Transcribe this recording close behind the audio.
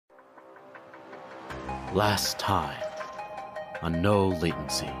last time on No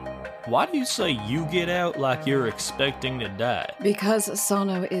Latency. Why do you say you get out like you're expecting to die? Because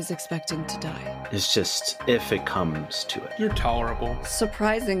Sano is expecting to die. It's just if it comes to it. You're tolerable.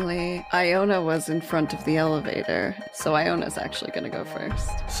 Surprisingly, Iona was in front of the elevator, so Iona's actually gonna go first.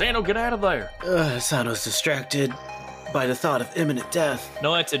 Sano, get out of there! Sano's distracted by the thought of imminent death.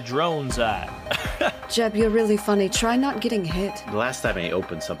 No, that's a drone's eye. Jeb, you're really funny. Try not getting hit. The last time I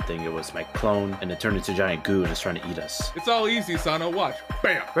opened something, it was my clone, and it turned into giant goo and is trying to eat us. It's all easy, Sano. Watch.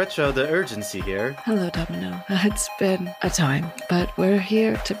 Bam! Retro, the urgency here. Hello, Domino. It's been a time, but we're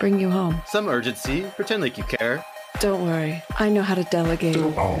here to bring you home. Some urgency. Pretend like you care. Don't worry. I know how to delegate.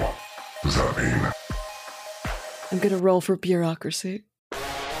 Oh, does that mean? I'm gonna roll for bureaucracy.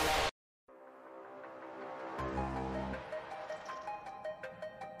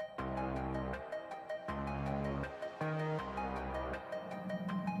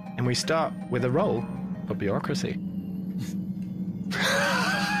 And we start with a roll for bureaucracy.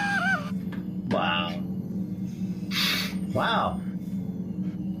 Wow. Wow.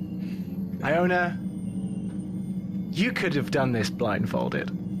 Iona, you could have done this blindfolded.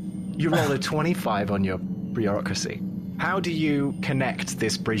 You rolled a 25 on your bureaucracy. How do you connect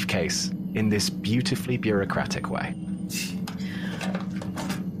this briefcase in this beautifully bureaucratic way?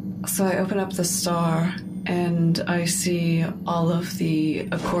 So I open up the star, and I see all of the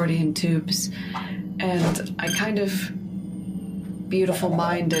accordion tubes, and I kind of beautiful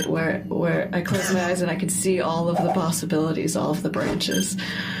mind it where I close my eyes and I can see all of the possibilities, all of the branches.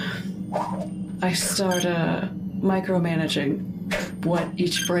 I start micromanaging what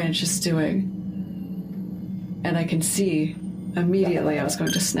each branch is doing, and I can see immediately. I was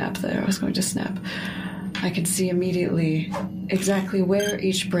going to snap there. I can see immediately exactly where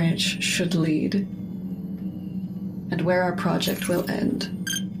each branch should lead and where our project will end,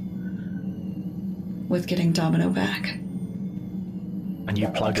 with getting Domino back. And you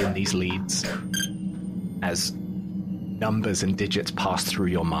plug in these leads as numbers and digits pass through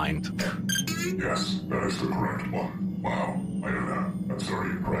your mind. Yes, that is the correct one. Wow, Iona, that's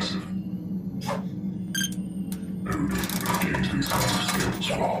very impressive. Who gained these kinds of skills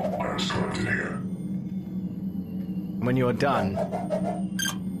while I was collected here? When you're done,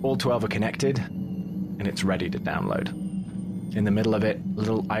 all 12 are connected, and it's ready to download. In the middle of it, a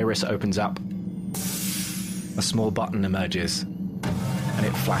little iris opens up, a small button emerges, and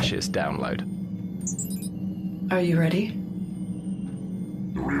it flashes download. Are you ready?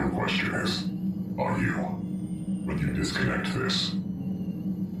 The real question is, are you? When you disconnect this,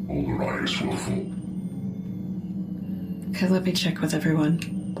 all the iris will fall. Okay, let me check with everyone.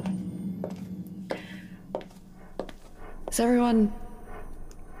 Has everyone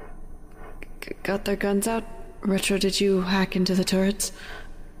got their guns out? Retro, did you hack into the turrets?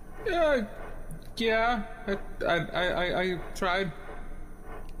 Yeah. I tried.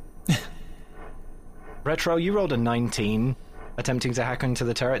 Retro, you rolled a 19 attempting to hack into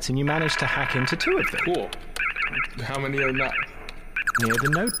the turrets, and you managed to hack into 2 of them. Cool. How many are not? Near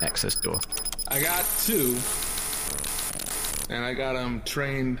the node nexus door. I got 2, and I got them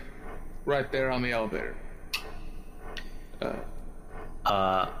trained right there on the elevator.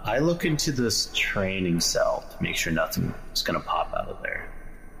 I look into this training cell to make sure nothing is going to pop out of there.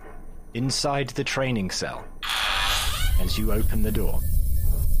 Inside the training cell, as you open the door,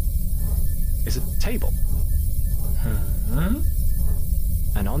 is a table.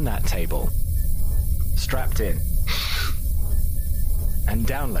 And on that table, strapped in and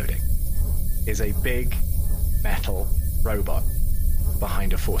downloading, is a big metal robot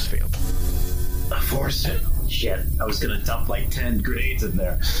behind a force field. A force field? Shit, I was going to dump like 10 grenades in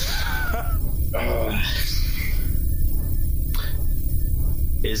there.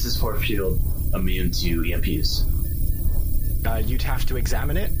 Is this force field immune to EMPs? You'd have to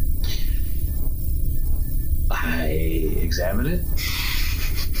examine it. I examine it.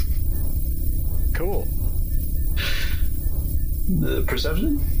 Cool. The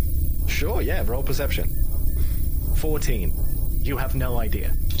perception? Sure, yeah, roll perception. 14. You have no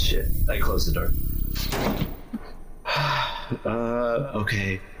idea. Shit, I close the door.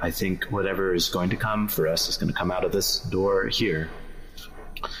 Okay. I think whatever is going to come for us is going to come out of this door here.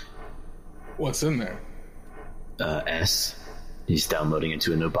 What's in there? S. He's downloading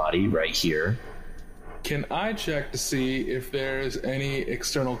into a new body right here. Can I check to see if there's any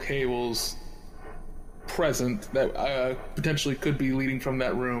external cables present that potentially could be leading from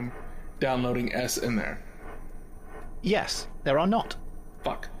that room, downloading S in there? Yes, there are not.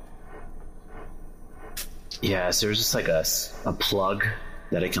 Fuck. Yeah, so there's just like a plug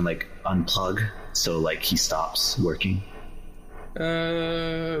that I can like unplug so like he stops working.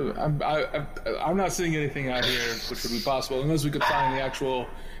 I I'm not seeing anything out here which would be possible, unless we could find the actual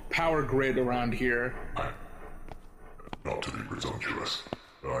power grid around here. Not to be presumptuous,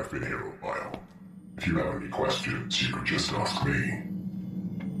 but I've been here a while. If you have any questions, you could just ask me.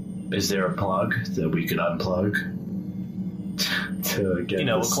 Is there a plug that we could unplug? To get A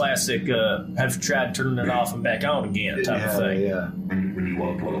this? classic have tried turning it off and back on again type of thing. Yeah. When you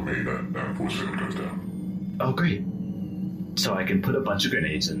unplug me, that force field goes down. Oh, great. So I can put a bunch of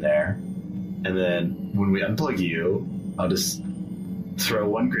grenades in there, and then when we unplug you, I'll just throw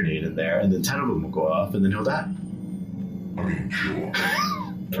one grenade in there, and then 10 of them will go off, and then he'll die. I mean, sure.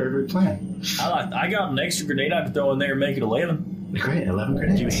 Perfect plan. I got an extra grenade I could throw in there and make it 11. Great, 11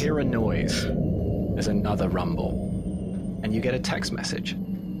 grenades. You hear a noise. There's another rumble. And you get a text message.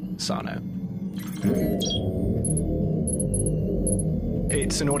 Sano.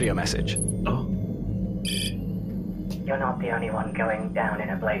 It's an audio message. Oh. You're not the only one going down in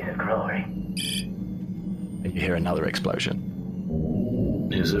a blaze of glory. And you hear another explosion.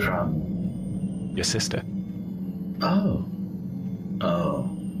 Who's it from? Your sister. Oh. Oh.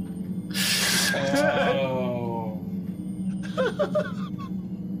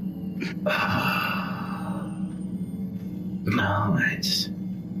 No, I just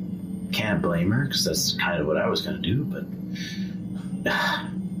can't blame her, because that's kind of what I was going to do, but...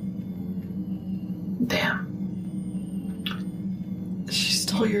 Damn. She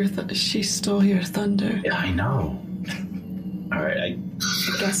stole your thunder. Yeah, I know. All right, I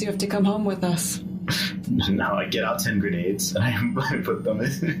Guess you have to come home with us. now I get out 10 grenades and I put them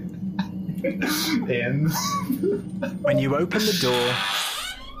in. When you open the door,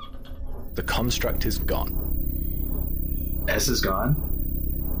 the construct is gone. S is gone.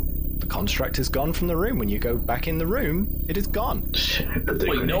 The construct is gone from the room. When you go back in the room, it is gone.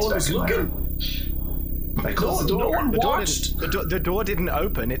 Wait, no one was looking? I closed the door. No one The door watched? the door didn't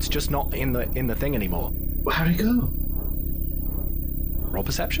open. It's just not in the thing anymore. How'd it go? Roll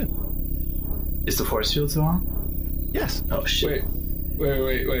perception. Is the force field still on? Yes. Oh, shit.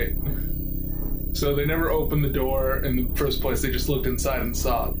 Wait. So they never opened the door in the first place, they just looked inside and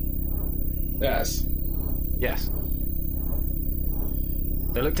saw it. Yes. Yes.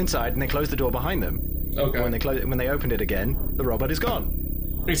 They looked inside and they closed the door behind them. Okay. When they opened it again, the robot is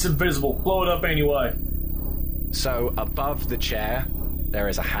gone. It's invisible. Blow it up anyway. So above the chair, there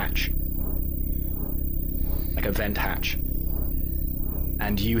is a hatch. Like a vent hatch.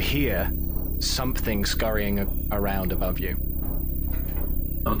 And you hear something scurrying around above you.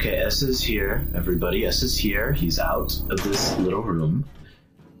 Okay, S is here. Everybody, S is here. He's out of this little room.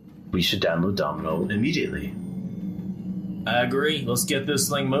 We should download Domino immediately. I agree. Let's get this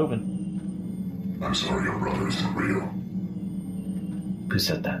thing moving. I'm sorry your brother isn't real. Who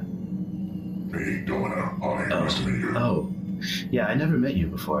said that? Me, Domino. Hi, nice to meet you. Oh, yeah, I never met you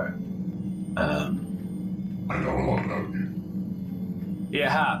before. I know a lot about you. Yeah,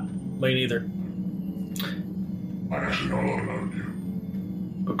 hi. Me neither. I actually know a lot about you.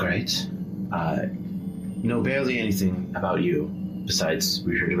 Great. I know barely anything about you, besides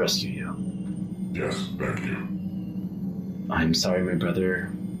we're here to rescue you. Yes, thank you. I'm sorry my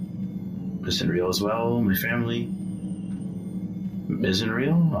brother isn't real as well. My family isn't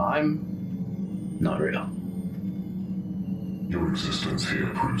real. I'm not real. Your existence here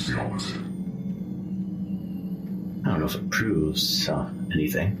proves the opposite. I don't know if it proves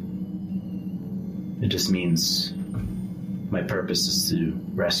anything. It just means my purpose is to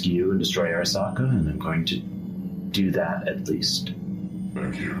rescue you and destroy Arasaka, and I'm going to do that at least.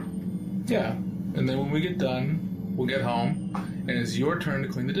 Thank you. Yeah. And then when we get done, we'll get home, and it's your turn to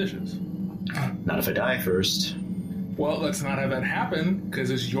clean the dishes. Not if I die first. Well, let's not have that happen, because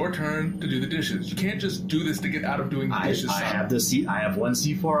it's your turn to do the dishes. You can't just do this to get out of doing the dishes. I have I have one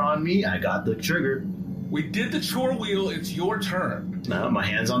C4 on me. I got the trigger. We did the chore wheel. It's your turn. No, my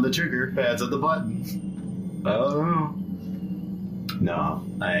hand's on the trigger. Hands on the button. Oh. No,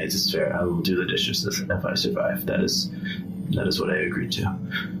 it's just fair. I will do the dishes if I survive. That is what I agreed to.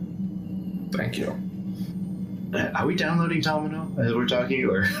 Thank you. Are we downloading Domino as we're talking,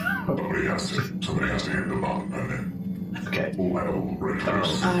 or? Somebody has to hit the button and then Okay. well, right.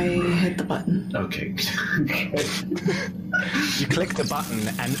 I hit the button. Okay. You click the button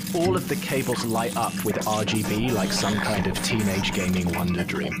and all of the cables light up with RGB like some kind of teenage gaming wonder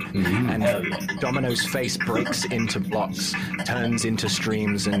dream. And Domino's face breaks into blocks, turns into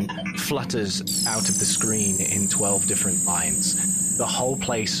streams, and flutters out of the screen in 12 different lines. The whole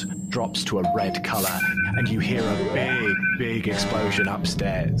place drops to a red color, and you hear a big, big explosion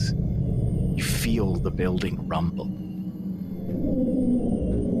upstairs. You feel the building rumble.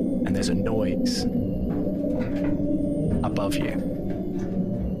 And there's a noise above you.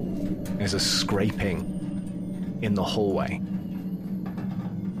 There's a scraping in the hallway.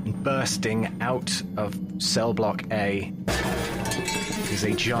 And bursting out of cell block A is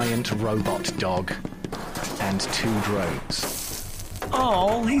a giant robot dog and 2 drones.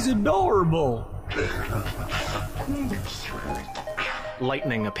 Oh, he's adorable.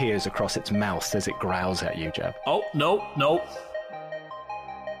 Lightning appears across its mouth as it growls at you, Jeb. Oh, no.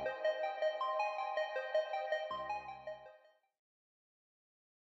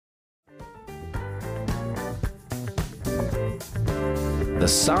 The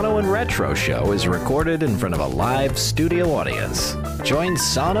Sono and Retro Show is recorded in front of a live studio audience. Join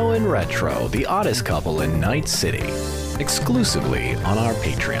Sono and Retro, the oddest couple in Night City, exclusively on our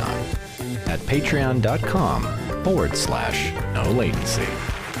Patreon at patreon.com/no latency.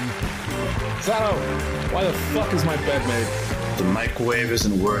 Zano, why the fuck is my bed made? The microwave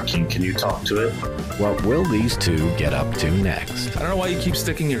isn't working. Can you talk to it? What will these two get up to next? I don't know why you keep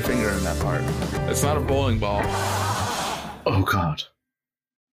sticking your finger in that part. It's not a bowling ball. Oh, God.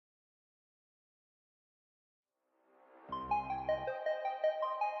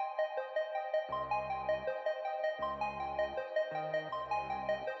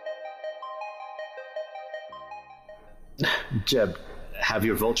 Jeb, have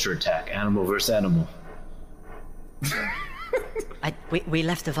your vulture attack. Animal versus animal. We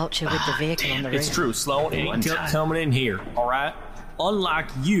left the vulture with the vehicle on the roof. It's true, Sloan ain't coming in here, alright?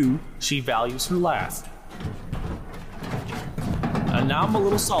 Unlike you, she values her life. And now I'm a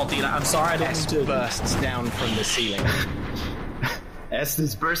little salty, and I'm sorry I didn't mean to... bursts down from the ceiling. S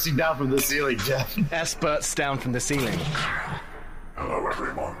is bursting down from the ceiling, Jeff. S bursts down from the ceiling. Hello,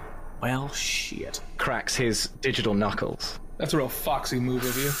 everyone. Well, shit. Cracks his digital knuckles. That's a real foxy move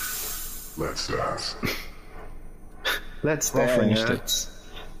of you. Let's dance. Let's Roll for dance. initiative.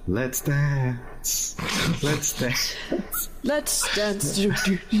 Let's dance. Let's dance. Let's dance. This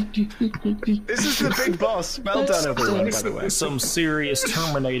is the big boss. Well done, everyone, by the way. Some serious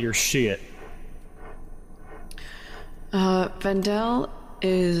Terminator shit. Vendel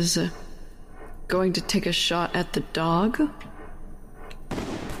is going to take a shot at the dog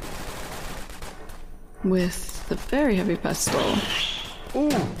with the very heavy pistol. Ooh,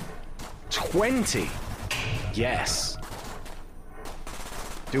 20. Yes.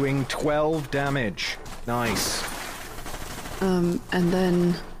 Doing 12 damage. Nice. And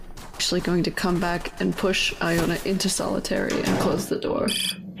then actually going to come back and push Iona into solitary and close the door.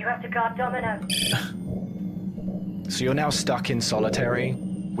 You have to guard Domino. So you're now stuck in solitary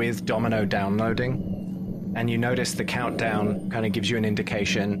with Domino downloading, and you notice the countdown kind of gives you an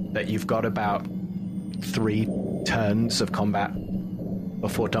indication that you've got about 3 turns of combat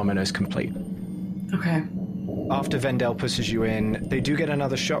before Domino's complete. Okay. After Vendel pushes you in, they do get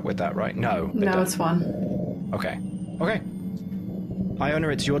another shot with that, right? No. they No, don't. it's one. Okay. Okay. Iona,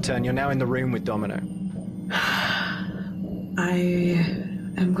 it's your turn. You're now in the room with Domino. I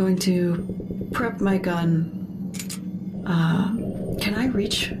am going to prep my gun. Can I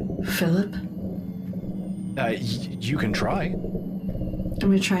reach Philip? You can try. I'm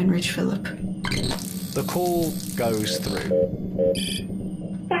going to try and reach Philip. The call goes through.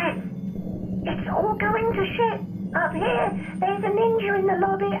 Dad, it's all going to shit. Up here, there's a ninja in the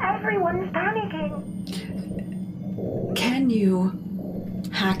lobby. Everyone's panicking. Can you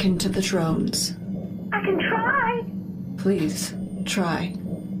hack into the drones? I can try. Please, try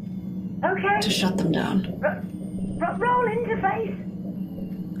Okay. to shut them down. Roll interface.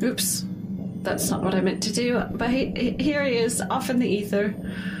 Oops. That's not what I meant to do, but here he is, off in the ether.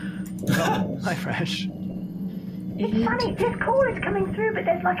 Hi, Fresh. It's funny, this call is coming through, but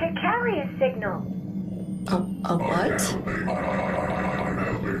there's like a carrier signal. A what?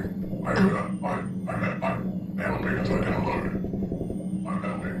 I'm helping as I download. I'm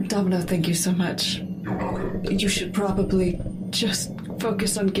helping. Domino, thank you so much. You're welcome. You should probably just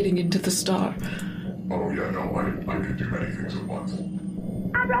focus on getting into the star. Oh, yeah, no, I can do many things at once.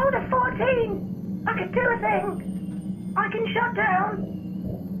 I rolled a 14. I can do a thing. I can shut down.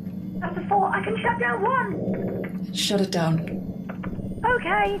 That's a 4. I can shut down 1. Shut it down.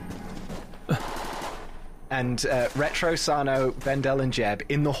 Okay. And Retro, Sano, Vendel, and Jeb,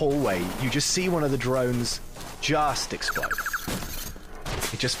 in the hallway, you just see one of the drones just explode.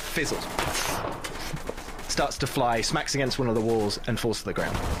 It just fizzles. Starts to fly, smacks against one of the walls, and falls to the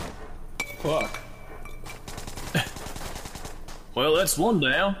ground. Fuck. Well, that's one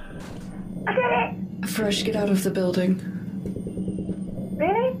down. I did it. Fresh, get out of the building.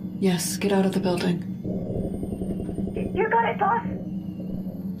 Really? Yes, get out of the building. You got it, boss.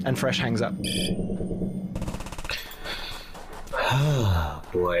 And Fresh hangs up. Oh,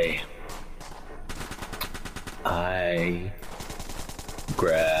 boy. I'm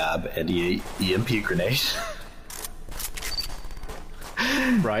grab an EMP grenade.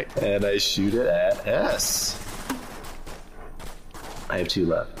 Right. And I shoot it at S. I have 2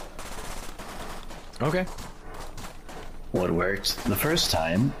 left. Okay. What worked the first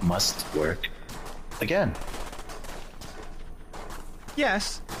time must work again.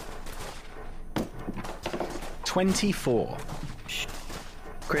 Yes. 24.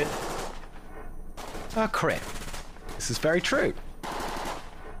 Crit. A crit. This is very true.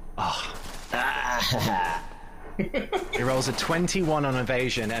 He rolls a 21 on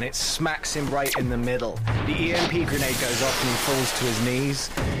evasion, and it smacks him right in the middle. The EMP grenade goes off, and he falls to his knees,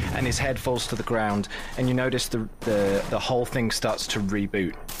 and his head falls to the ground. And you notice the whole thing starts to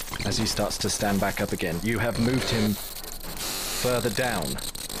reboot as he starts to stand back up again. You have moved him further down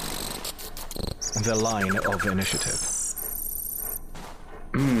the line of initiative.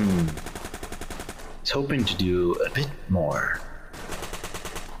 I was hoping to do a bit more.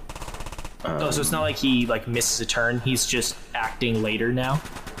 So it's not like he misses a turn. He's just acting later now.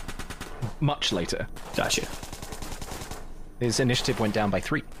 Much later. Gotcha. His initiative went down by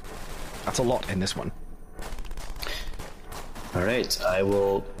 3. That's a lot in this one. All right, I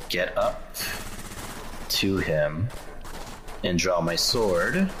will get up to him and draw my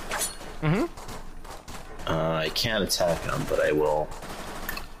sword. I can't attack him, but I will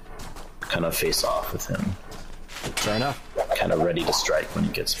kind of face off with him. Fair enough. Kind of ready to strike when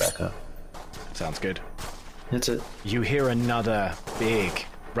he gets back up. Sounds good. That's it. You hear another big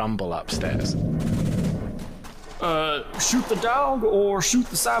rumble upstairs. Shoot the dog or shoot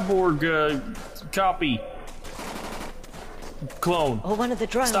the cyborg copy. Clone. Or one of the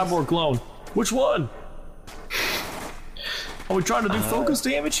drones. Cyborg clone. Which one? Are we trying to do focus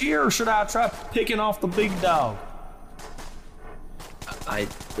damage here, or should I try picking off the big dog?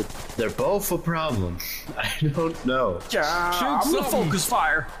 They're both a problem. I don't know. I'm gonna focus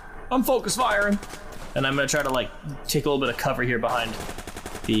fire. I'm focus firing. And I'm gonna try to take a little bit of cover here behind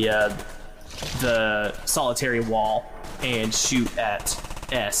the solitary wall and shoot at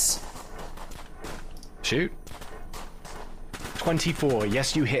S. Shoot. 24.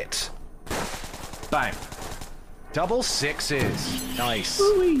 Yes, you hit. Bang. Double 6s. Nice.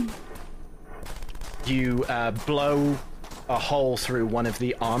 Woo-wee. You blow a hole through one of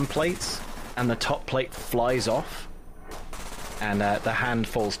the arm plates, and the top plate flies off, and the hand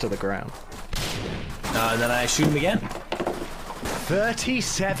falls to the ground. And then I shoot him again.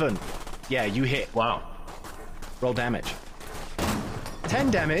 37. Yeah, you hit. Wow. Roll damage.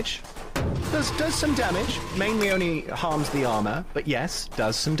 10 damage. Does some damage. Mainly only harms the armor, but yes,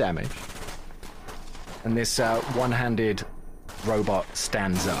 does some damage. And this one-handed robot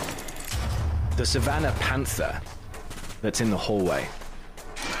stands up. The Savannah Panther that's in the hallway,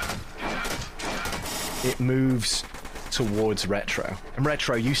 it moves towards Retro. And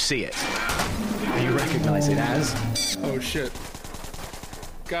Retro, you see it. You recognize it as... Oh shit.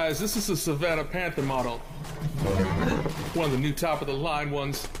 Guys, this is a Savannah Panther model. One of the new top-of-the-line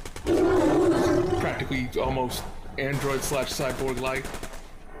ones. Practically almost android/cyborg-like.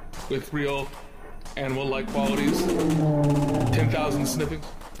 With real animal-like qualities. 10,000 snippings.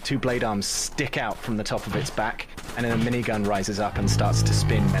 2 blade arms stick out from the top of its back, and then a minigun rises up and starts to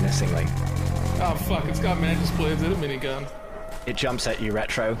spin menacingly. Oh fuck, it's got mantis blades and a minigun. It jumps at you,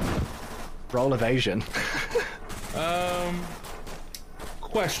 Retro. Roll evasion.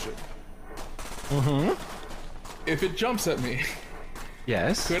 Question. If it jumps at me,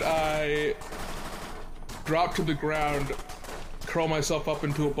 Yes. could I drop to the ground, curl myself up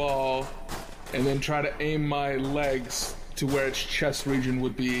into a ball, and then try to aim my legs to where its chest region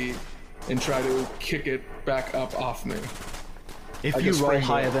would be and try to kick it back up off me? If I you guess roll springboard.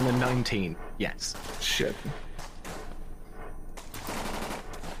 higher than a 19, yes. Shit.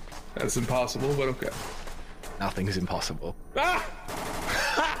 That's impossible, but okay. Nothing is impossible. Ah!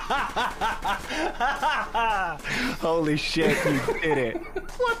 Holy shit, you did it.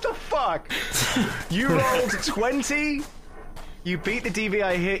 What the fuck? You rolled 20, you beat the DV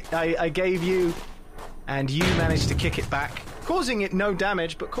I gave you, and you managed to kick it back, causing it no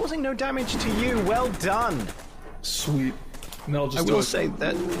damage, but causing no damage to you. Well done. Sweet. And I'll just I will say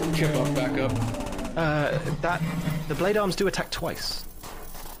that kick off back up. that the blade arms do attack twice.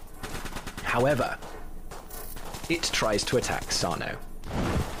 However, it tries to attack Sano.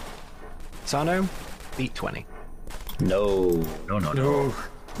 Sano, beat 20. No. No.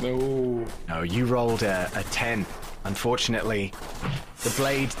 No, you rolled a 10. Unfortunately, the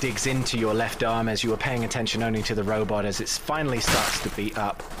blade digs into your left arm as you were paying attention only to the robot as it finally starts to beat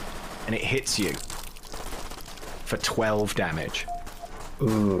up, and it hits you for 12 damage.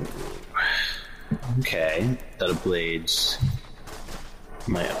 Ooh. Okay. That blades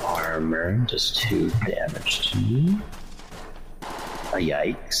My armor does 2 damage to you.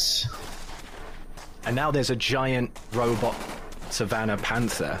 Yikes. And now there's a giant robot Savannah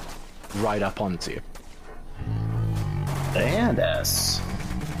Panther right up onto you. And S.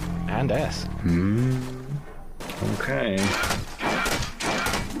 And S. Okay.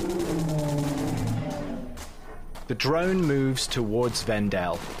 The drone moves towards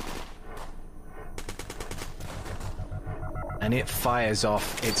Vendel. And it fires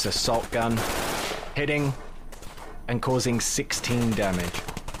off its assault gun, hitting and causing 16 damage.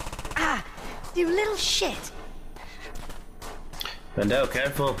 Ah, you little shit. Vendel,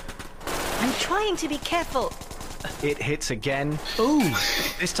 careful. I'm trying to be careful. It hits again. Ooh!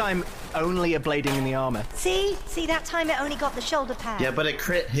 This time, only ablading in the armor. See, that time it only got the shoulder pad. Yeah, but a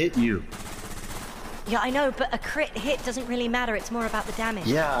crit hit you. Yeah, I know, but a crit hit doesn't really matter. It's more about the damage.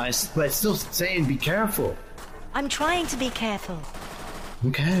 Yeah, but it's still saying be careful. I'm trying to be careful.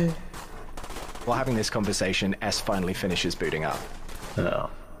 Okay. While having this conversation, S finally finishes booting up. Oh.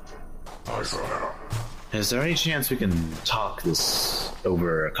 I saw that. Is there any chance we can talk this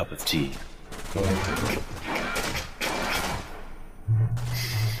over a cup of tea?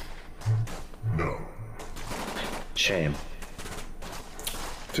 No. Shame.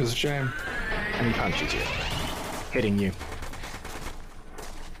 Just a shame. And he punches you, hitting you.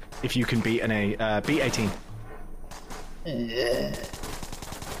 If you can beat an beat 18. Yeah.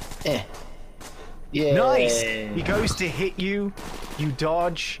 Nice! He goes to hit you, you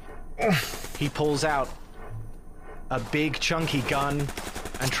dodge, he pulls out a big chunky gun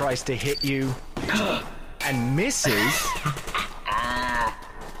and tries to hit you, and misses.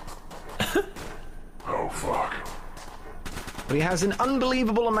 Oh, fuck. But he has an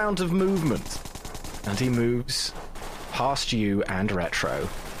unbelievable amount of movement, and he moves past you and Retro.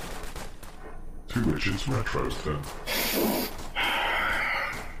 To which it's Retro's turn.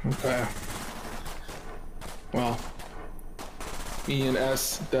 Okay. Well, E and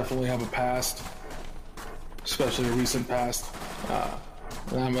S definitely have a past, especially a recent past.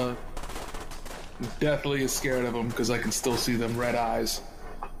 And I'm deathly scared of them because I can still see them red eyes.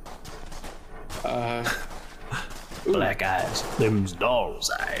 Black eyes. Them's doll's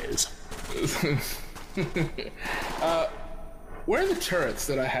eyes. Where are the turrets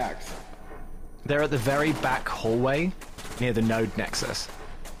that I hacked? They're at the very back hallway near the node nexus.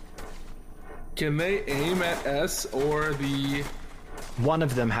 Can they aim at S or the... One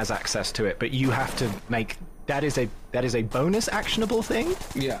of them has access to it, but you have to make... That is a bonus actionable thing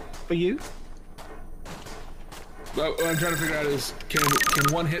Yeah. for you? What I'm trying to figure out is, can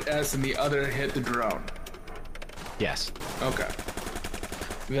one hit S and the other hit the drone? Yes. Okay.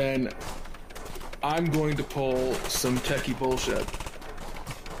 Then I'm going to pull some techie bullshit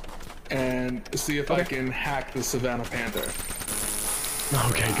and see if I can hack the Savannah Panther.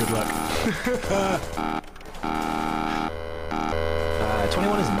 Okay, good luck.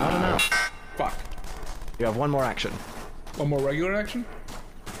 21 is not enough. Fuck. You have one more action. One more regular action?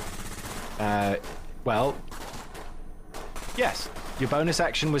 Well, yes. Your bonus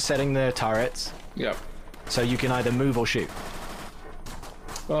action was setting the turrets, Yep. so you can either move or shoot.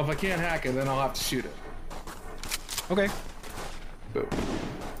 Well, if I can't hack it, then I'll have to shoot it. Okay. Boom.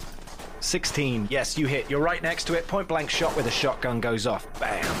 16. Yes, you hit. You're right next to it. Point blank shot where the shotgun goes off.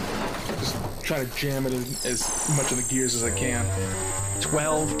 Bam. Just try to jam it in as much of the gears as I can.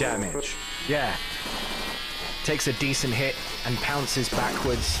 12 damage. Yeah. Takes a decent hit and pounces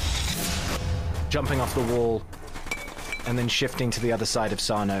backwards, jumping off the wall, and then shifting to the other side of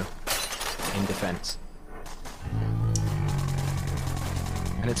Sano in defense.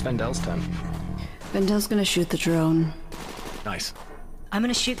 And it's Vendel's turn. Vendel's gonna shoot the drone. Nice. I'm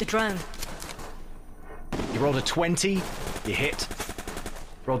gonna shoot the drone. You rolled a 20. You hit.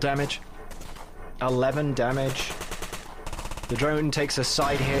 Roll damage. 11 damage. The drone takes a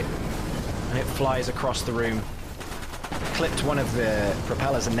side hit, and it flies across the room. Clipped one of the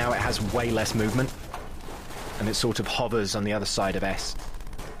propellers, and now it has way less movement. And it sort of hovers on the other side of S.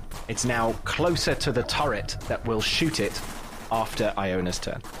 It's now closer to the turret that will shoot it after Iona's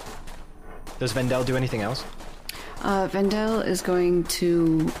turn. Does Vendel do anything else? Vendel is going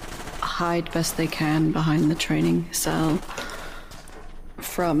to hide best they can behind the training cell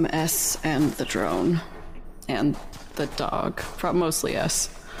from S and the drone. And the dog. Mostly S.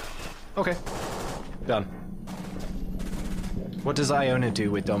 Okay. Done. What does Iona do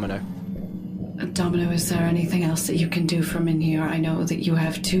with Domino? Domino, is there anything else that you can do from in here? I know that you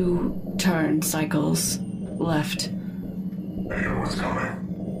have 2 turn cycles left. AO is coming.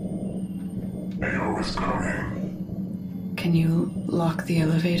 AO is coming. Can you lock the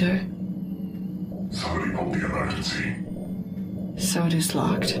elevator? Somebody pull the emergency. So it is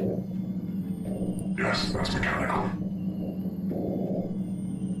locked. Yes, that's mechanical.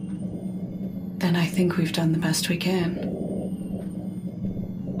 Then I think we've done the best we can.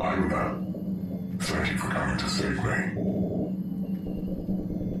 Thank you for coming to save me.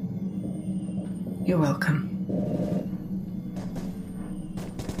 You're welcome.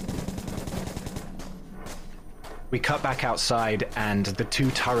 We cut back outside and the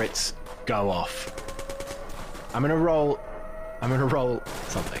two turrets go off. I'm gonna roll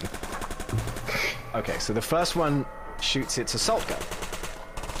something. Okay, so the first one shoots its assault gun.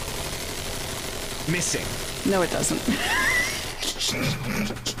 Missing. No, it doesn't.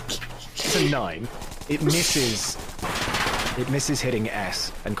 It's a 9. It misses hitting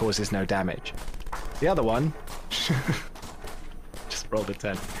S and causes no damage. The other one just rolled a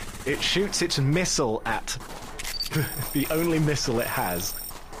 10. It shoots its missile at the only missile it has.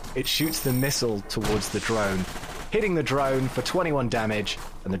 It shoots the missile towards the drone, hitting the drone for 21 damage,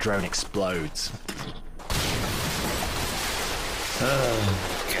 and the drone explodes.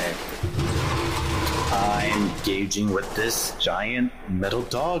 Okay. I'm engaging with this giant metal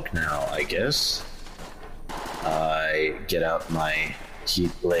dog now, I guess. I get out my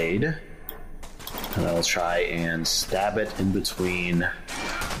heat blade, and I'll try and stab it in between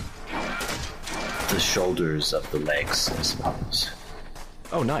the shoulders of the legs, I suppose.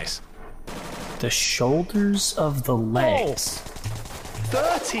 Oh, nice. The shoulders of the legs.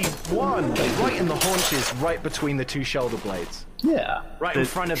 31! Right in the haunches, right between the two shoulder blades. Yeah. Right in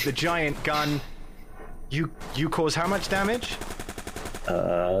front of the giant gun. You cause how much damage?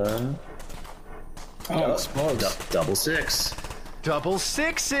 Double six. Double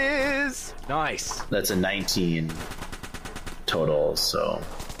sixes! Nice. That's a 19 total, so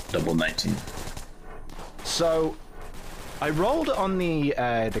double 19. So, I rolled on the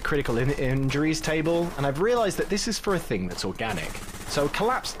critical injuries table, and I've realized that this is for a thing that's organic. So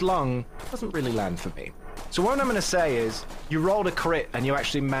collapsed lung doesn't really land for me. So what I'm going to say is, you rolled a crit, and you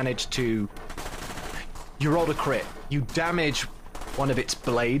actually managed to... You rolled a crit. You damage one of its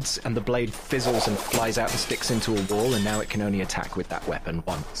blades, and the blade fizzles and flies out and sticks into a wall, and now it can only attack with that weapon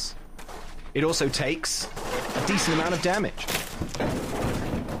once. It also takes a decent amount of damage.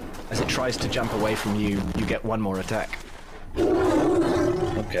 As it tries to jump away from you, you get one more attack.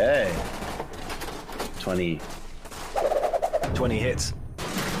 Okay. 20. 20 hits.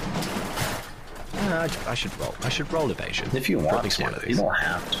 I should roll. I should roll evasion. If you want Probably to. one of You these. don't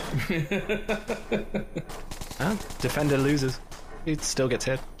have to. Defender loses. He still gets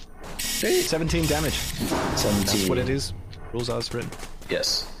hit. 17 damage. 17. That's what it is. Rules as written.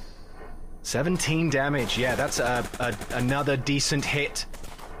 Yes. 17 damage. Yeah, that's another decent hit.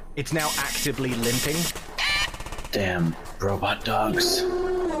 It's now actively limping. Damn robot dogs.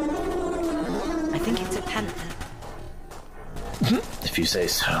 I think it's a panther. If you say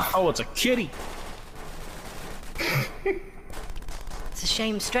so. Oh, it's a kitty. It's a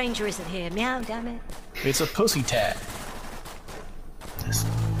shame Stranger isn't here. Meow, damn it. It's a pussy tat.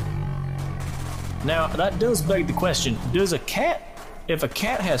 Now, that does beg the question, does a cat, if a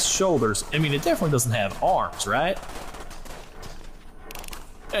cat has shoulders, I mean, it definitely doesn't have arms, right?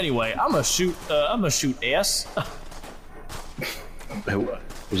 Anyway, I'm gonna shoot S.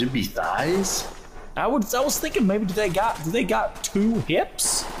 Would it be thighs? I was thinking maybe do they got two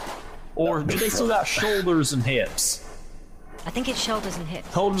hips? Or do they still got shoulders and hips? I think it's shoulders and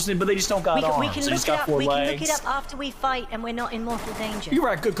hips. Shoulders, but they just don't got arms. We can They look just it got up. four We can legs. look it up after we fight, and we're not in mortal danger. You're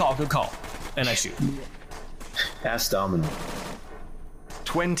right. Good call. And I shoot. Ask Domino.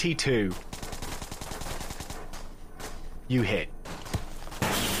 22. You hit.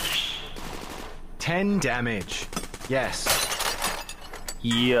 10 damage. Yes.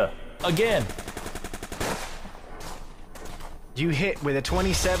 Yeah. Again. You hit with a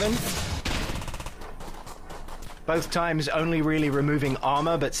 27. Both times only really removing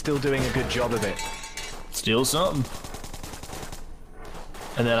armor, but still doing a good job of it. Still something.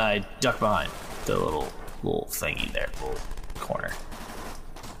 And then I duck behind the little thingy there, little corner.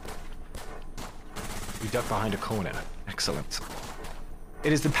 You duck behind a corner. Excellent.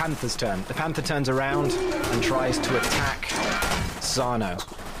 It is the Panther's turn. The Panther turns around and tries to attack Sano.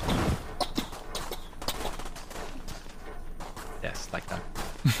 Yes, like that.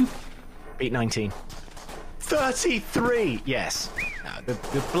 Beat 19. 33! Yes. No,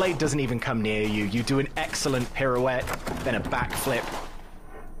 the blade doesn't even come near you. You do an excellent pirouette, then a backflip.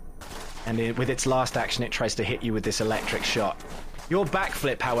 And with its last action, it tries to hit you with this electric shot. Your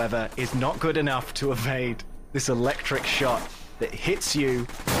backflip, however, is not good enough to evade this electric shot that hits you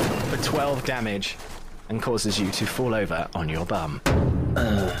for 12 damage and causes you to fall over on your bum.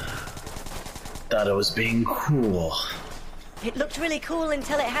 Thought I was being cruel. It looked really cool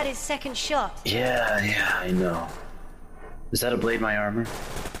until it had its second shot. Yeah, I know. Does that ablade my armor?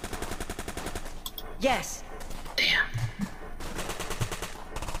 Yes. Damn.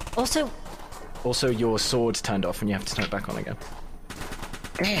 Also, your sword's turned off and you have to turn it back on again.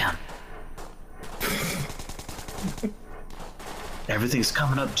 Damn. Everything's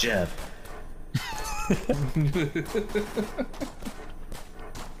coming up, Jeb.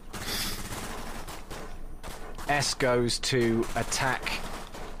 S goes to attack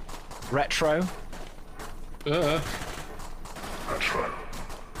Retro. Retro.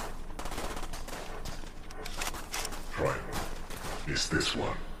 Right. It's this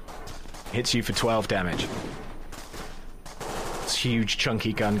one. Hits you for 12 damage. This huge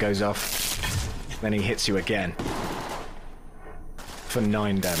chunky gun goes off. Then he hits you again. For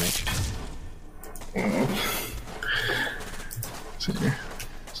 9 damage. See here.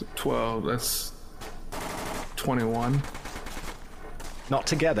 So 12, that's 21. Not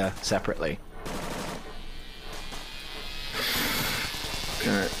together, separately.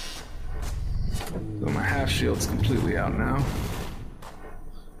 Okay. So my half shield's completely out now.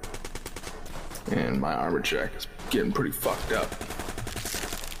 And my armor check is getting pretty fucked up.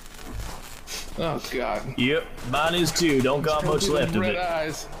 Oh, God. Yep, mine is too. Don't got much left of Red it.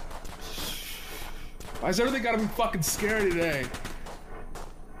 eyes. Why's everything gotta be fucking scary today?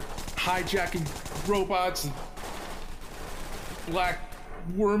 Hijacking robots and black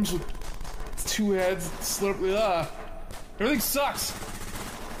worms with 2 heads. Slurp. Everything sucks.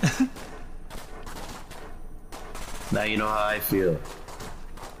 Now you know how I feel.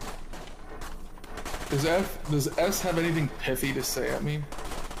 Does S have anything pithy to say at me?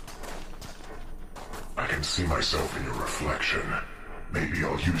 I can see myself in your reflection. Maybe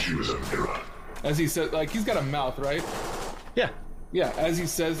I'll use you as a mirror. As he said, like, he's got a mouth, right? Yeah. Yeah, as he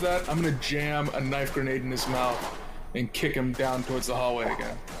says that, I'm gonna jam a knife grenade in his mouth and kick him down towards the hallway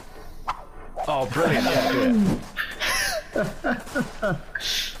again. Oh, brilliant. Yeah, do it.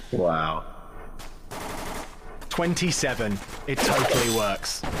 Wow. 27. It totally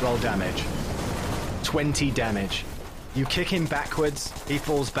works. Roll damage. 20 damage. You kick him backwards, he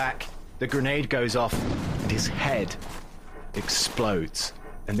falls back, the grenade goes off, and his head explodes.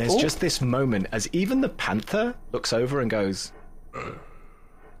 And there's just this moment as even the Panther looks over and goes...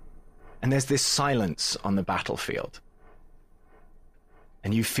 And there's this silence on the battlefield.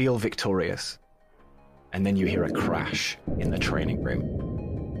 And you feel victorious. And then you hear a crash in the training room.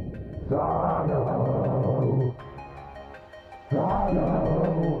 Sano!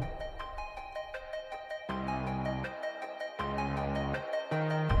 Sano!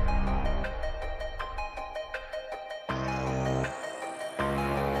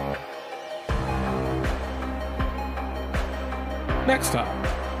 Next time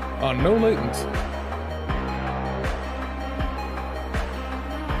on No Latency.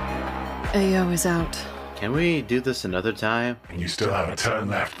 AO is out. Can we do this another time? And you still have a turn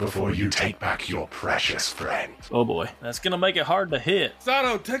left before you take back your precious friend. Oh boy, that's gonna make it hard to hit.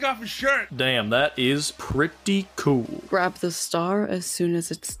 Sano, take off his shirt! Damn, that is pretty cool. Grab the star as soon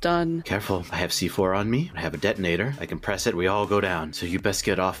as it's done. Careful, I have C4 on me. I have a detonator. I can press it, we all go down. So you best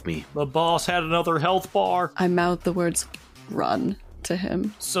get off me. The boss had another health bar. I mouth the words run to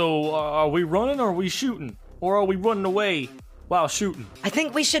him. So, are we running or are we shooting? Or are we running away while shooting? I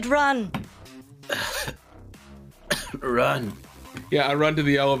think we should run. Run. Yeah, I run to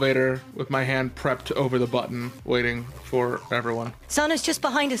the elevator with my hand prepped over the button, waiting for everyone. Sano's just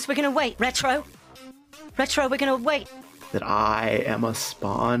behind us. We're gonna wait. Retro, we're gonna wait. That I am a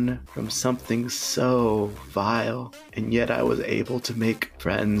spawn from something so vile, and yet I was able to make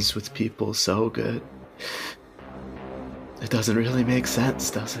friends with people so good. It doesn't really make sense,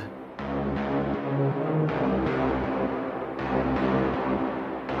 does it?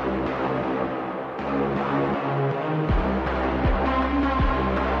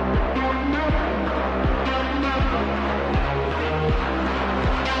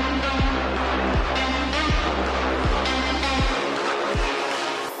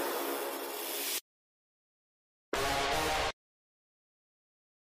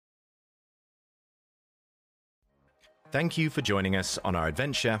 Thank you for joining us on our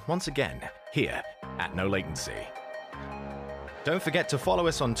adventure once again here at No Latency. Don't forget to follow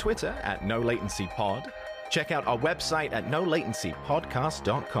us on Twitter at NoLatencyPod. Check out our website at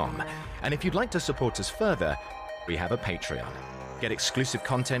NoLatencyPodcast.com. And if you'd like to support us further, we have a Patreon. Get exclusive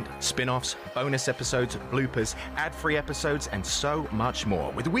content, spin-offs, bonus episodes, bloopers, ad-free episodes, and so much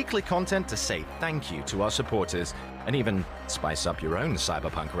more, with weekly content to say thank you to our supporters and even spice up your own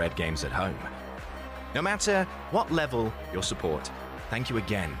Cyberpunk Red games at home. No matter what level your support, thank you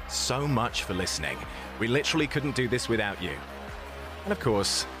again so much for listening. We literally couldn't do this without you. And of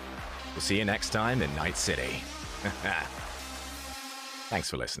course, we'll see you next time in Night City. Thanks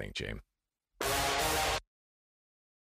for listening, Jim.